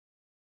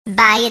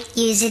Buy it,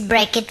 use it,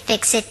 break it,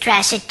 fix it,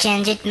 trash it,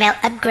 change it, mail,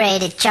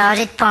 upgrade it, charge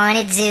it, point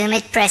it, zoom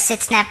it, press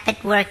it, snap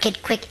it, work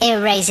it, quick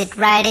erase it,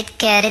 write it,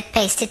 cut it,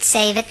 paste it,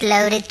 save it,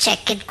 load it,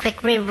 check it,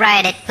 quick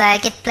rewrite it,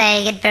 plug it,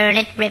 play it, burn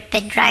it, rip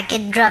it, drag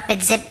it, drop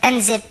it, zip,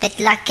 unzip it,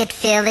 lock it,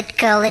 fill it,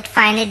 call it,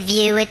 find it,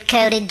 view it,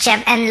 code it,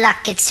 jump and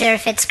lock it,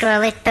 surf it,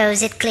 scroll it,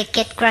 pose it, click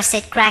it, cross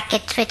it, crack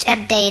it, switch,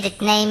 update it,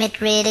 name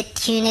it, read it,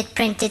 tune it,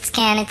 print it,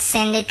 scan it,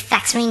 send it,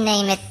 fax,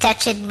 rename it,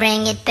 touch it,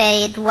 bring it,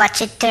 pay it,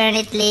 watch it, turn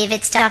it, leave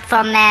it, stop,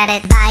 format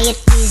it, buy it,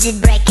 use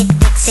it, break it,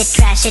 fix it,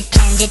 trash it,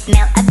 change it,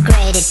 mail,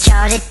 upgrade it,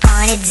 charge it,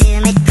 point it,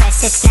 zoom it,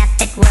 press it, snap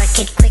it, work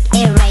it, quick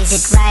erase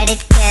it, write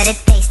it, cut it,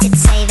 paste it,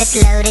 save it,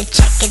 load it,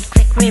 check it,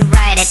 quick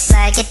rewrite it,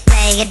 plug it,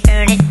 play it,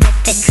 burn it,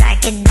 rip it, drag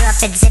it, drop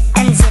it, zip,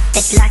 unzip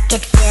it, lock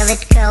it, fill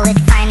it, call it,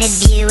 find it,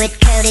 view it,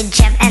 code it,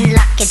 jump and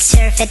lock it,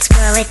 surf it,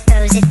 scroll it,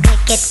 pose it,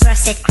 click it,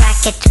 cross it, crack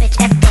it, switch,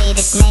 update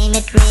it, name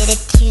it, read it,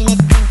 tune it,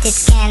 print it,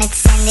 scan it,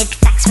 send it,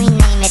 fax,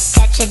 rename it,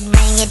 touch it,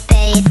 bring it,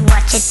 pay it,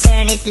 watch it,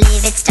 turn it,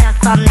 leave it, stop,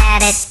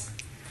 format it.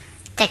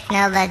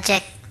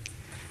 Tecnologic,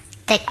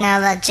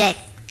 tecnologic,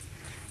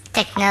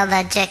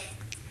 tecnologic,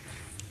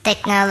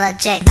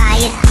 tecnologic. Buy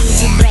it,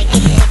 use it, break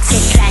it, fix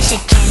it, trash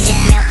it, change it,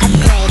 mail,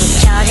 upgrade it,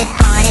 charge it,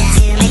 point it,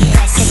 zoom it,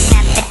 press it,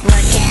 snap it,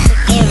 work it, quick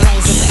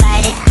erase it,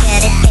 write it,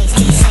 cut it, paste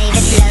it, save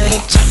it, load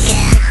it, check it,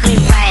 quick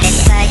rewrite it,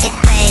 plug it,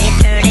 play it,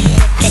 burn it,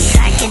 rip it,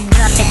 drag it,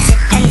 drop it,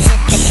 zip, unzip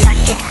it,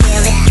 lock it,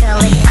 fill it,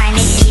 call it, find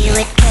it, view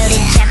it, code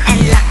it, jump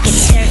and lock it,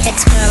 surf it,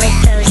 scroll it,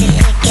 pose it,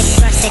 click it,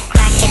 cross it,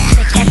 crack it,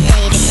 switch,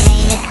 update it,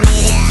 name it,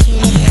 read it,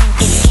 tune it,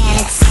 print it, scan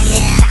it, send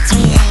it, fax,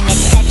 rename it,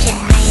 touch it,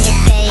 bring it,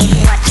 pay it,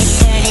 watch it,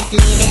 turn it,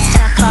 leave it,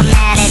 stop,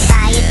 format it,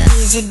 buy it,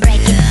 use it,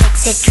 break it, fix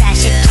it,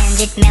 trash it, change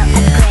it, mail,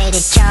 upgrade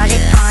it, charge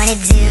it, point it,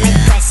 zoom it,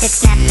 press it,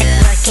 snap it,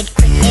 work it,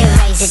 quick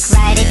erase it,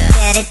 write it,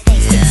 cut it,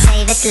 paste it,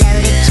 save it,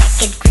 load it, check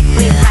it, quick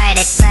rewrite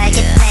it, plug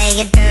it,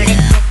 play it, burn it,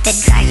 rip it,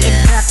 drag it,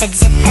 drop it,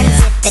 zip,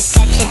 unzip it,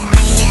 touch it,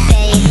 bring it,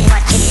 pay it,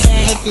 watch it,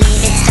 turn it,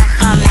 leave it, stop,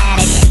 format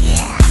it.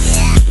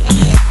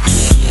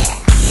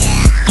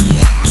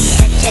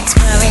 Touch it,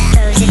 scroll it,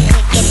 pose it,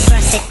 click it,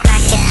 cross it,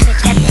 crack it,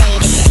 switch,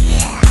 update it.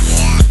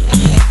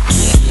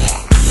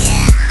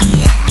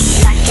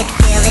 Lock it,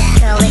 fill it,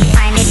 call it,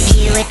 find it,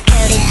 view it,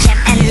 code it,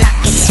 jump and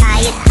lock it,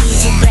 tie it,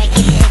 use it, break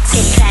it, fix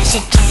it, trash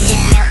it, change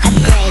it, mail,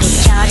 upgrade it,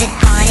 charge it,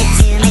 point it,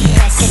 zoom it,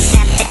 press it,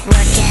 snap it,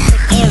 work it,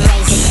 quick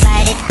erase it,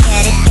 write it,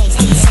 cut it, paste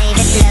it, save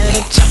it, load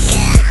it, check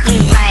it, quick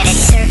rewrite it,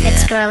 surf it,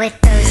 scroll it,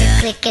 pose it,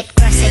 click it,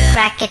 cross it,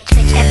 crack it,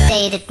 switch,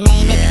 update it,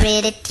 name it,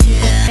 read it, tune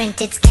it,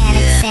 print it, scan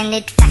it, send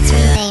it, fax,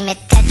 rename it,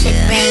 touch it,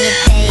 bring it,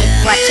 pay it,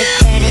 watch it,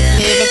 turn it,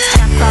 leave it,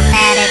 stop,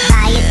 format it,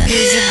 buy it,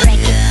 use it,